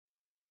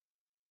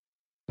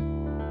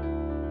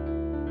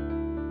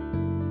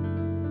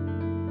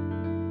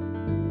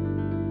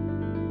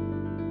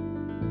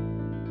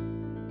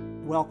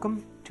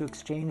Welcome to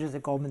Exchanges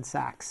at Goldman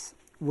Sachs,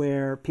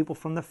 where people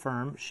from the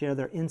firm share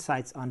their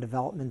insights on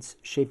developments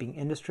shaping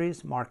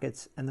industries,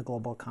 markets, and the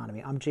global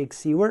economy. I'm Jake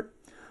Siewert,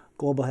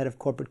 Global Head of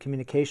Corporate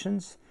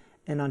Communications,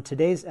 and on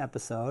today's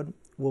episode,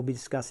 we'll be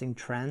discussing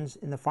trends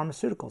in the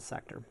pharmaceutical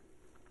sector.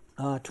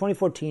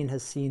 2014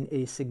 has seen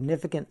a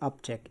significant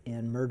uptick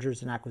in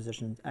mergers and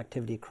acquisition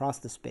activity across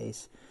the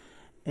space,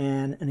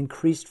 and an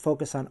increased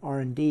focus on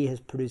R&D has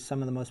produced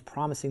some of the most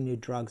promising new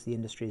drugs the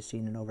industry has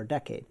seen in over a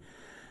decade.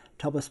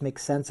 To help us make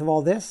sense of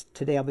all this,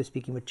 today I'll be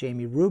speaking with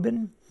Jamie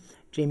Rubin.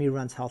 Jamie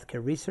runs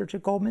healthcare research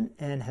at Goldman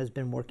and has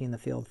been working in the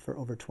field for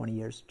over 20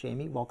 years.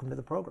 Jamie, welcome to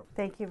the program.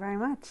 Thank you very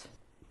much.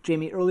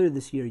 Jamie, earlier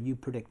this year you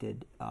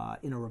predicted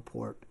in a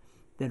report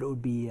that it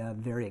would be a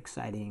very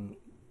exciting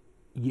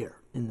year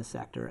in the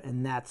sector,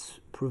 and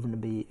that's proven to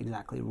be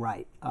exactly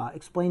right.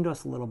 Explain to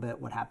us a little bit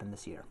what happened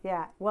this year.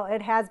 Yeah, well,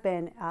 it has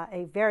been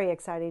a very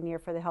exciting year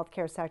for the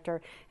healthcare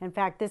sector. In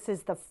fact, this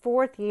is the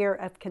fourth year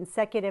of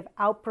consecutive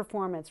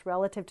outperformance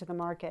relative to the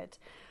market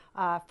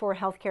for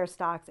healthcare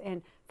stocks,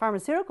 and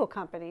pharmaceutical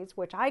companies,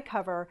 which I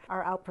cover,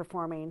 are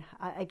outperforming.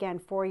 Again,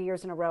 4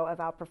 years in a row of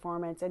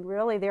outperformance, and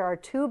really there are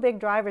two big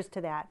drivers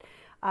to that.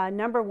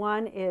 Number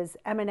one is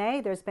M&A.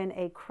 There's been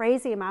a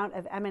crazy amount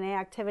of M&A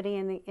activity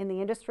in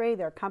the industry.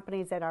 There are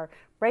companies that are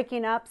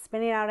breaking up,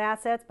 spinning out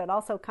assets, but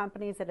also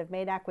companies that have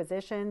made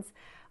acquisitions,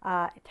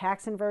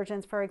 tax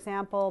inversions, for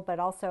example, but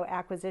also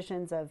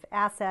acquisitions of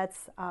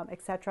assets,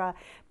 etc.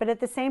 But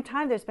at the same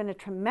time, there's been a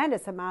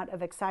tremendous amount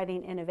of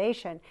exciting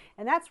innovation,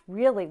 and that's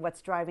really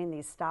what's driving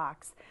these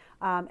stocks.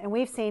 And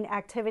we've seen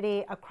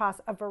activity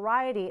across a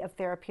variety of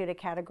therapeutic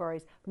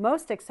categories.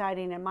 Most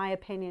exciting, in my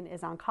opinion,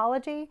 is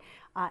oncology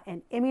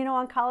and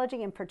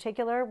immuno-oncology in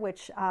particular,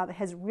 which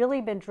has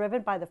really been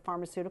driven by the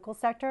pharmaceutical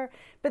sector.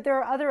 But there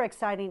are other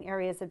exciting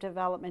areas of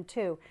development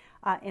too,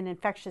 in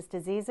infectious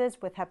diseases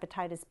with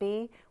hepatitis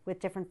B, with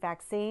different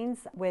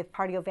vaccines, with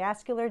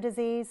cardiovascular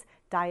disease,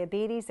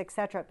 diabetes,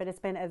 etc. But it's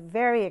been a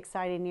very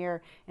exciting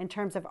year in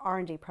terms of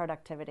R&D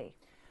productivity.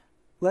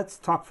 Let's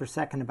talk for a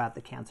second about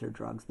the cancer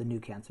drugs, the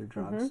new cancer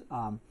drugs.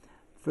 Mm-hmm.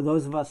 For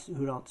those of us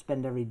who don't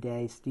spend every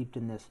day steeped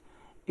in this,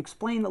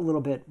 explain a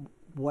little bit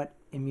what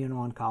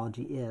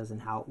immuno-oncology is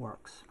and how it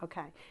works.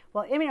 Okay.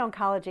 Well,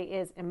 immuno-oncology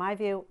is, in my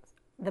view,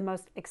 the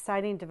most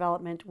exciting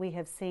development we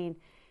have seen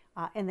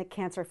in the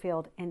cancer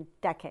field in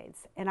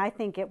decades. And I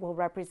think it will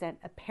represent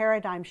a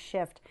paradigm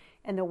shift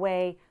in the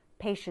way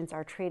patients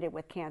are treated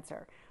with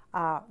cancer.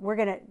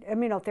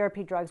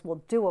 Immunotherapy drugs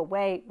will do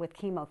away with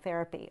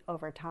chemotherapy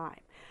over time.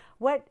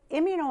 What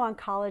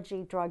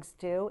immuno-oncology drugs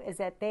do is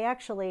that they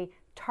actually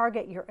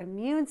target your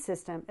immune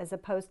system as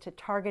opposed to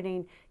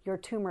targeting your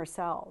tumor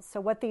cells.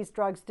 So what these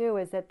drugs do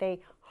is that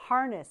they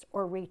harness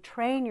or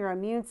retrain your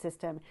immune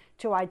system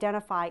to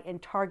identify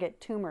and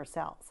target tumor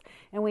cells.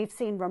 And we've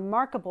seen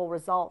remarkable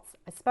results,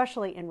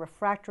 especially in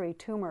refractory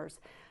tumors,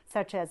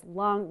 such as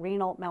lung,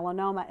 renal,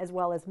 melanoma, as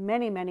well as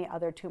many, many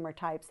other tumor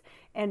types,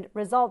 and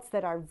results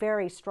that are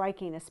very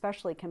striking,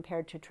 especially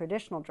compared to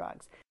traditional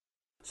drugs.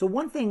 So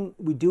one thing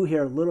we do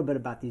hear a little bit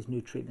about these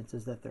new treatments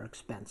is that they're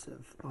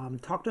expensive.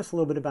 Talk to us a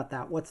little bit about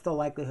that. What's the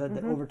likelihood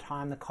that over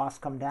time the costs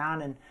come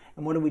down, and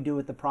what do we do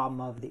with the problem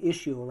of the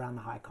issue around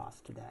the high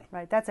cost today?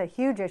 Right, that's a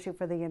huge issue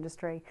for the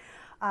industry.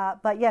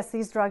 But yes,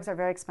 these drugs are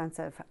very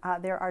expensive.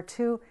 There are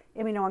two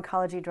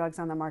immuno-oncology drugs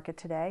on the market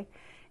today,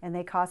 and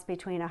they cost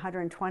between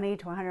 $120,000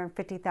 to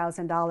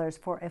 $150,000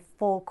 for a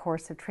full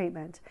course of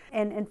treatment.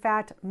 And in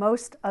fact,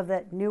 most of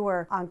the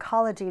newer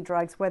oncology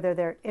drugs, whether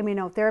they're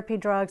immunotherapy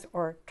drugs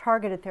or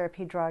targeted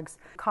therapy drugs,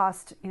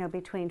 cost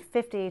between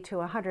 $50,000 to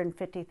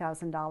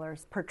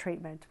 $150,000 per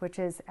treatment, which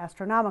is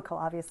astronomical,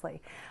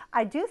 obviously.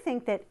 I do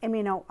think that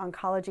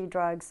immuno-oncology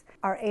drugs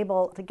are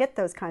able to get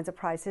those kinds of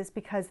prices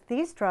because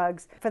these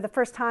drugs, for the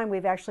first time,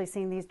 we've actually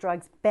seen these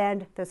drugs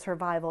bend the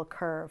survival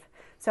curve.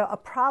 So a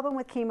problem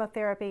with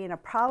chemotherapy and a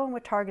problem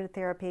with targeted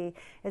therapy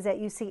is that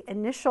you see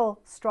initial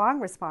strong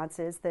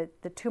responses, that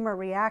the tumor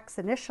reacts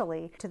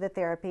initially to the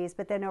therapies,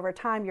 but then over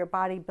time your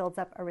body builds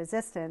up a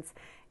resistance.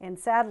 And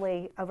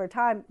sadly, over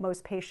time,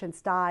 most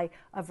patients die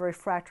of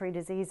refractory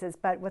diseases.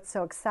 But what's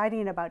so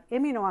exciting about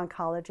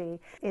immuno-oncology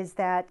is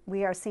that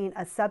we are seeing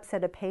a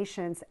subset of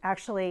patients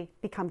actually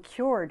become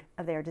cured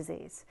of their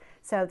disease.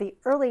 So the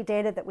early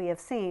data that we have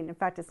seen, in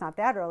fact, it's not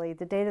that early,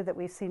 the data that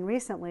we've seen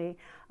recently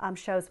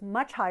shows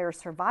much higher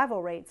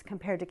survival rates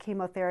compared to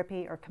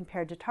chemotherapy or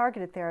compared to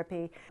targeted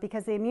therapy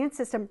because the immune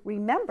system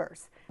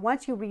remembers.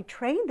 Once you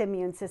retrain the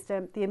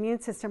immune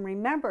system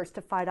remembers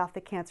to fight off the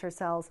cancer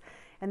cells.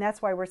 And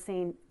that's why we're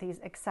seeing these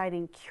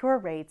exciting cure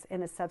rates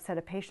in a subset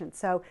of patients.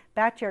 So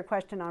back to your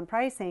question on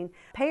pricing,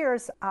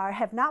 payers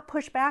have not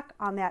pushed back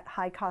on that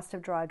high cost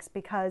of drugs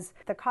because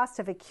the cost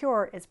of a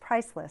cure is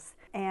priceless.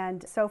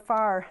 And so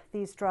far,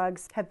 these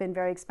drugs have been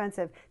very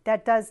expensive.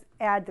 That does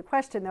add the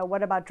question, though,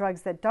 what about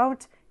drugs that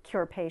don't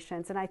cure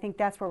patients? And I think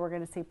that's where we're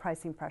going to see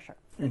pricing pressure.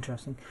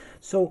 Interesting.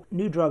 So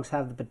new drugs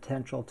have the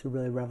potential to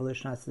really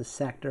revolutionize the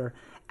sector.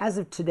 As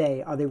of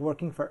today, are they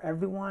working for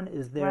everyone?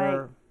 Is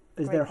there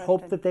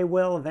hope that they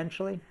will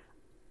eventually?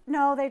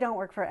 No, they don't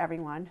work for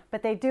everyone,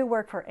 but they do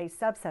work for a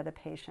subset of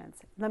patients.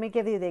 Let me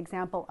give you the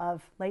example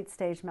of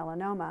late-stage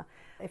melanoma.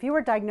 If you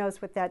were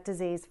diagnosed with that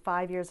disease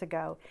 5 years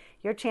ago,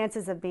 your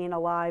chances of being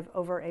alive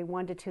over a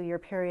 1 to 2 year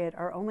period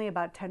are only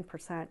about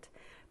 10%.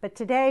 But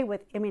today,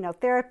 with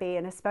immunotherapy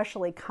and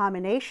especially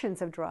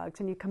combinations of drugs,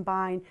 and you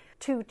combine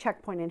 2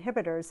 checkpoint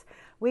inhibitors,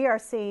 we are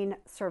seeing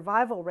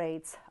survival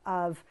rates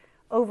of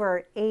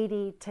over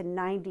 80 to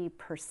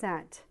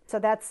 90%. So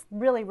that's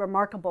really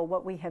remarkable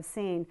what we have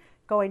seen,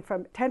 going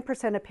from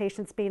 10% of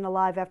patients being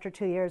alive after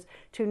 2 years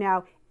to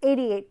now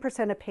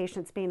 88% of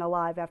patients being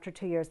alive after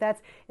 2 years.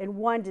 That's in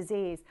one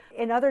disease.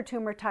 In other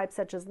tumor types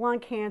such as lung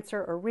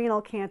cancer or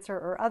renal cancer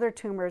or other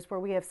tumors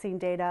where we have seen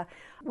data,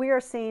 we are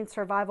seeing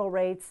survival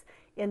rates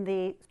in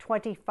the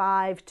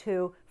 25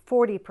 to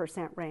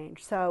 40%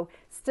 range. So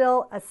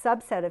still a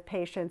subset of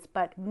patients,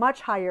 but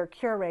much higher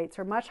cure rates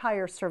or much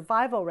higher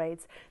survival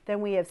rates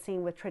than we have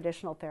seen with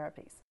traditional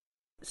therapies.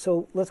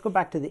 So let's go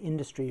back to the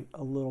industry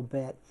a little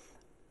bit.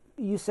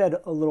 You said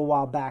a little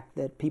while back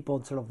that people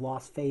had sort of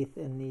lost faith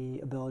in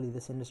the ability of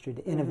this industry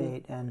to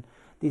innovate, and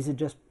these had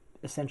just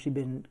essentially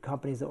been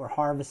companies that were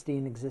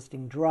harvesting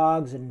existing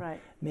drugs and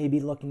maybe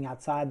looking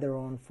outside their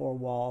own 4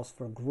 walls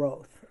for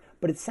growth.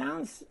 But it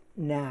sounds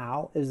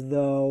now as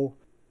though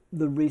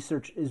the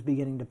research is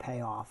beginning to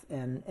pay off.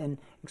 And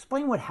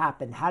explain what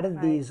happened. How did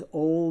these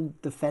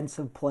old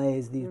defensive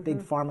plays, these big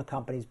pharma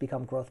companies,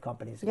 become growth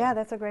companies again? Yeah,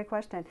 that's a great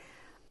question.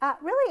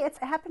 Really, it's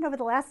happened over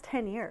the last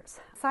 10 years.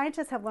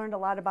 Scientists have learned a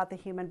lot about the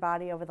human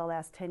body over the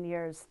last 10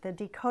 years. The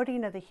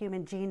decoding of the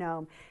human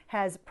genome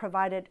has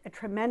provided a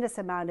tremendous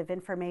amount of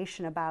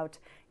information about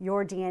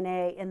your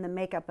DNA and the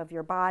makeup of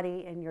your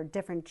body and your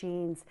different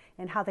genes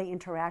and how they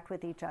interact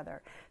with each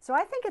other. So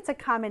I think it's a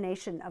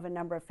combination of a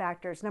number of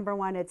factors. Number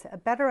one, it's a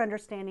better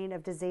understanding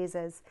of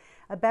diseases,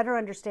 a better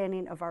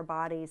understanding of our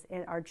bodies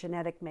and our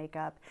genetic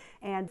makeup.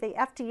 And the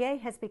FDA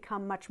has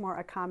become much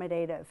more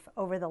accommodative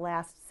over the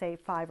last, say,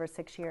 5 or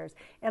 6 years,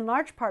 in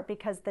large part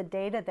because the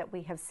data that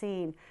we have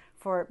seen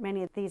for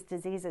many of these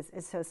diseases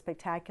is so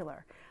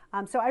spectacular.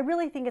 So I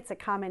really think it's a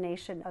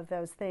combination of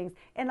those things.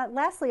 And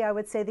lastly, I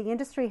would say the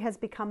industry has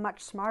become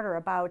much smarter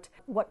about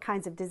what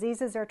kinds of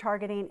diseases they're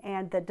targeting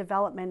and the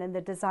development and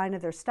the design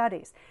of their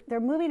studies. They're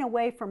moving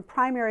away from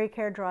primary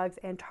care drugs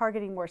and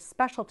targeting more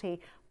specialty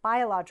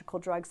biological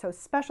drugs, so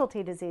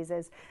specialty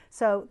diseases.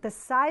 So the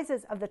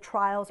sizes of the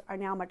trials are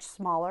now much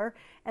smaller,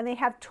 and they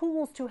have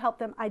tools to help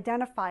them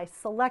identify,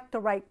 select the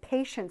right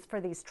patients for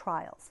these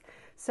trials,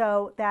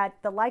 so that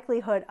the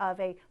likelihood of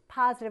a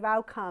positive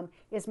outcome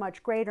is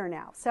much greater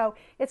now. So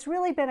it's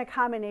really been a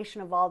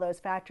combination of all those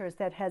factors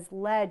that has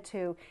led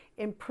to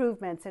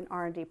improvements in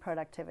R&D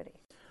productivity.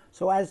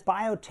 So as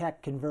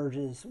biotech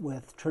converges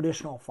with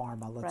traditional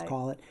pharma, let's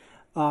call it,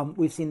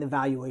 we've seen the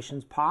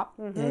valuations pop,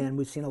 and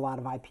we've seen a lot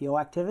of IPO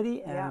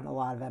activity and a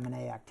lot of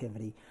M&A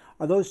activity.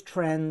 Are those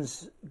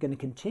trends going to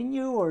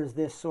continue, or is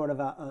this sort of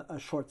a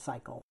short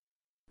cycle?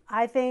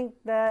 I think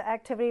the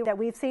activity that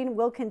we've seen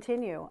will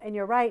continue. And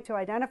you're right to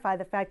identify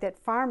the fact that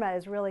pharma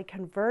is really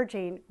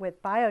converging with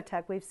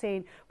biotech. We've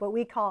seen what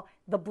we call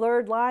the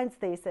blurred lines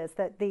thesis,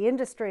 that the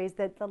industries,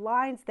 that the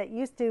lines that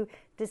used to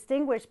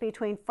distinguish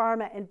between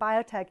pharma and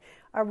biotech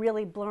are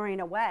really blurring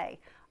away.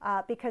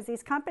 Because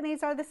these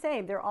companies are the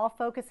same. They're all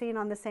focusing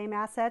on the same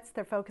assets.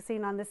 They're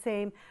focusing on the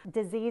same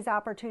disease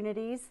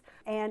opportunities.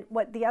 And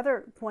what the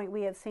other point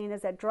we have seen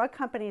is that drug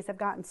companies have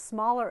gotten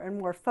smaller and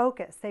more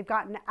focused. They've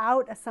gotten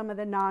out of some of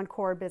the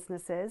non-core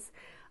businesses.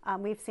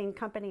 We've seen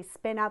companies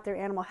spin out their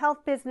animal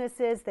health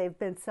businesses. They've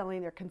been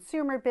selling their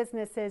consumer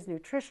businesses,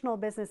 nutritional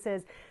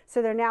businesses.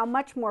 So they're now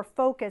much more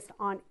focused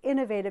on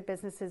innovative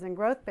businesses and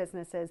growth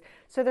businesses.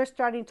 So they're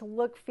starting to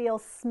look, feel,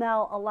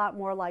 smell a lot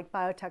more like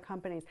biotech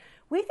companies.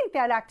 We think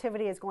that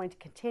activity is going to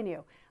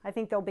continue. I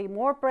think there'll be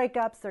more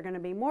breakups. There are going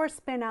to be more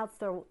spin outs.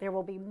 There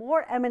will be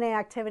more M&A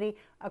activity,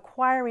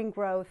 acquiring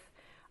growth.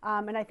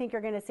 And I think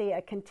you're going to see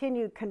a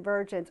continued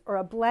convergence or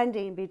a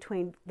blending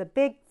between the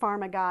big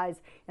pharma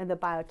guys and the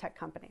biotech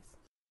companies.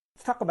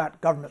 Let's talk about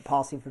government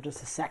policy for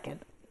just a second.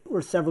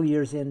 We're several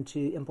years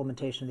into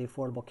implementation of the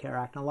Affordable Care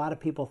Act, and a lot of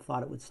people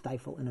thought it would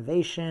stifle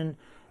innovation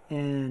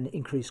and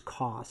increase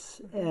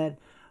costs. And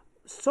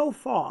so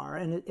far,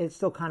 and it's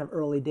still kind of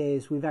early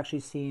days, we've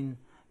actually seen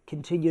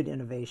continued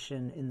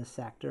innovation in the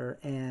sector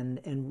and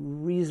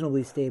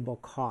reasonably stable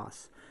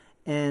costs.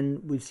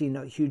 And we've seen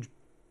a huge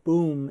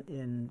boom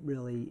in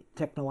really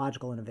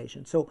technological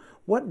innovation. So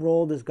what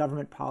role does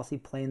government policy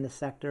play in this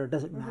sector?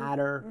 Does it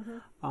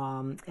matter?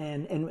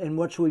 And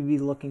what should we be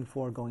looking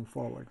for going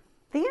forward?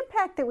 The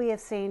impact that we have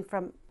seen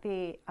from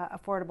the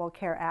Affordable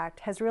Care Act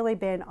has really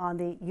been on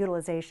the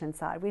utilization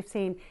side. We've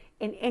seen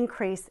an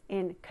increase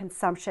in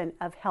consumption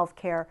of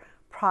healthcare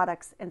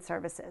products and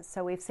services.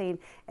 So we've seen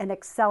an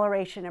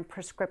acceleration in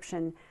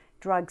prescription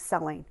drug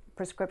selling,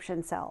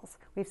 prescription sales.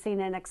 We've seen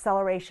an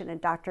acceleration in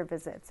doctor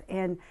visits,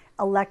 in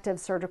elective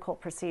surgical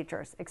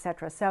procedures, et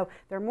cetera. So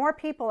there are more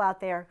people out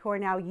there who are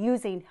now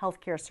using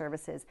healthcare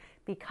services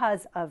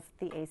because of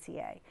the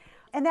ACA.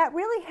 And that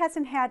really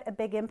hasn't had a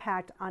big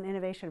impact on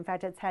innovation. In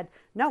fact, it's had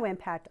no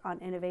impact on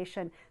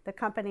innovation. The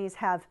companies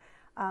have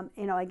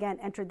again,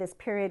 entered this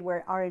period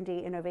where R&D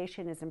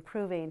innovation is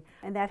improving,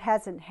 and that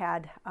has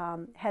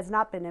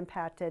not been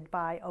impacted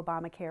by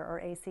Obamacare or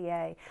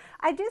ACA.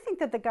 I do think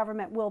that the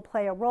government will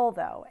play a role,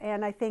 though,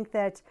 and I think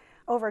that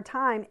over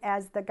time,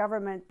 as the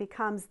government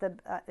becomes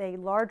a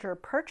larger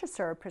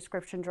purchaser of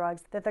prescription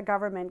drugs, that the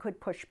government could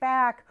push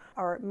back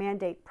or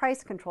mandate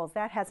price controls.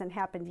 That hasn't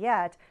happened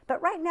yet.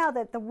 But right now,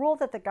 the role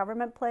that the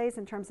government plays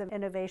in terms of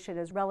innovation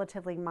is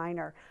relatively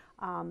minor.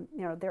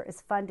 There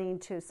is funding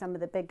to some of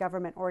the big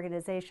government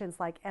organizations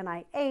like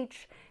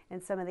NIH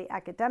and some of the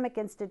academic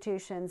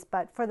institutions,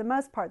 but for the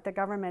most part, the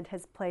government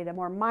has played a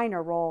more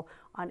minor role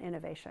on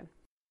innovation.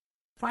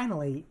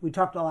 Finally, we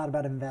talked a lot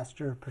about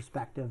investor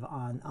perspective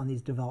on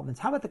these developments.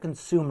 How about the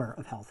consumer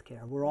of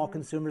healthcare? We're all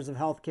consumers of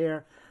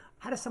healthcare.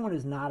 How does someone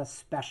who's not a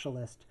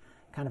specialist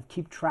kind of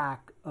keep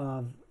track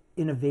of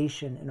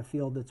innovation in a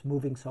field that's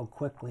moving so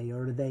quickly,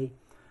 or do they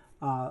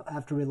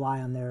have to rely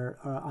on their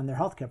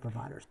healthcare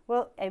providers?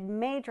 Well, a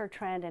major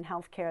trend in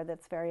healthcare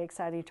that's very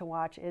exciting to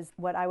watch is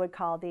what I would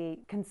call the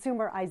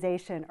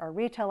consumerization or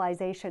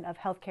retailization of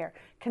healthcare.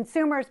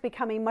 Consumers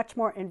becoming much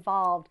more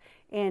involved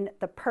in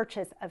the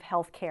purchase of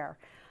healthcare.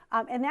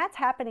 And that's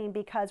happening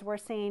because we're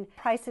seeing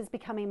prices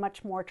becoming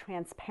much more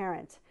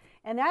transparent.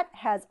 And that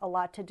has a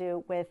lot to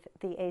do with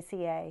the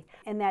ACA,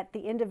 and that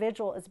the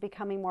individual is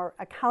becoming more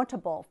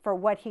accountable for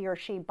what he or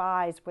she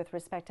buys with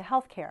respect to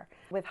healthcare.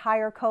 With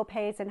higher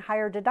copays and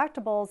higher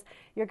deductibles,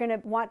 you're going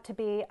to want to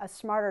be a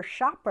smarter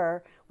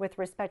shopper with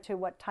respect to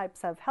what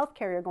types of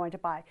healthcare you're going to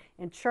buy.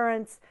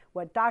 Insurance,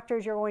 what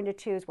doctors you're going to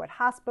choose, what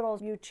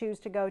hospitals you choose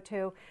to go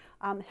to.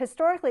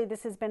 Historically,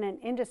 this has been an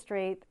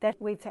industry that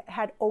we've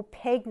had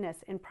opaqueness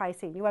in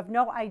pricing. You have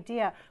no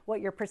idea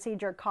what your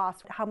procedure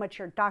costs, how much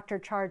your doctor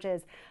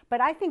charges. But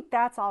I think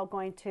that's all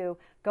going to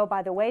go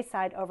by the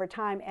wayside over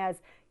time as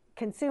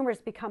consumers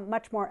become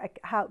much more,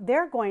 how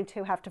they're going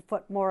to have to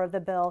foot more of the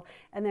bill,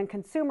 and then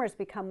consumers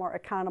become more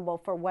accountable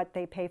for what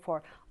they pay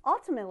for.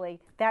 Ultimately,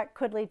 that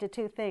could lead to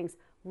two things: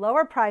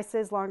 lower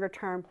prices longer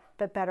term,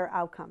 but better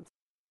outcomes.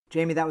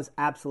 Jamie, that was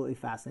absolutely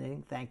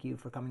fascinating. Thank you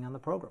for coming on the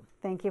program.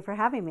 Thank you for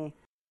having me.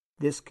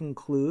 This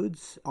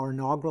concludes our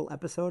inaugural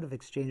episode of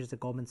Exchanges at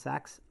Goldman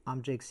Sachs.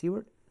 I'm Jake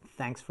Siewert.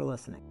 Thanks for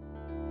listening.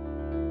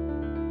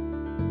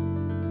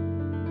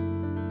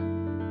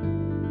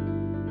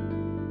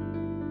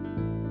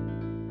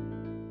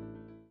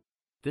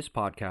 This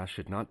podcast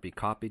should not be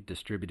copied,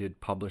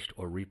 distributed, published,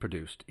 or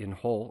reproduced in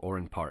whole or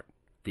in part.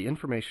 The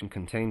information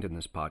contained in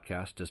this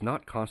podcast does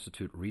not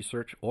constitute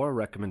research or a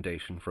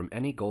recommendation from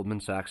any Goldman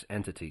Sachs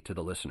entity to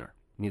the listener.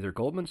 Neither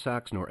Goldman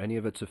Sachs nor any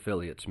of its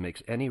affiliates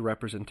makes any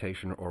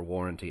representation or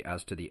warranty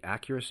as to the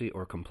accuracy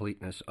or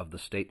completeness of the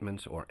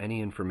statements or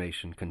any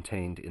information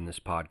contained in this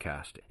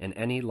podcast, and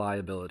any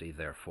liability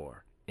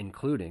therefore,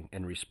 including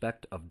in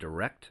respect of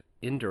direct,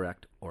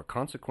 indirect, or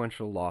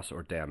consequential loss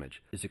or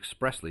damage, is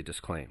expressly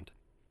disclaimed.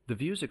 The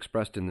views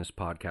expressed in this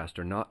podcast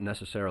are not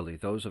necessarily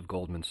those of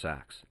Goldman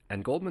Sachs,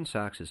 and Goldman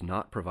Sachs is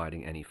not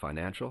providing any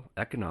financial,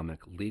 economic,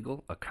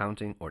 legal,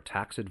 accounting, or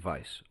tax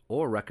advice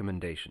or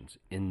recommendations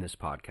in this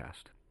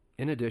podcast.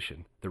 In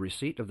addition, the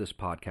receipt of this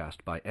podcast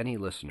by any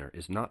listener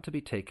is not to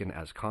be taken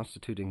as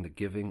constituting the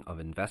giving of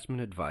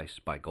investment advice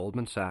by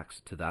Goldman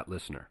Sachs to that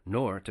listener,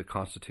 nor to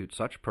constitute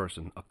such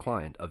person a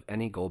client of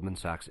any Goldman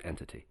Sachs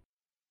entity.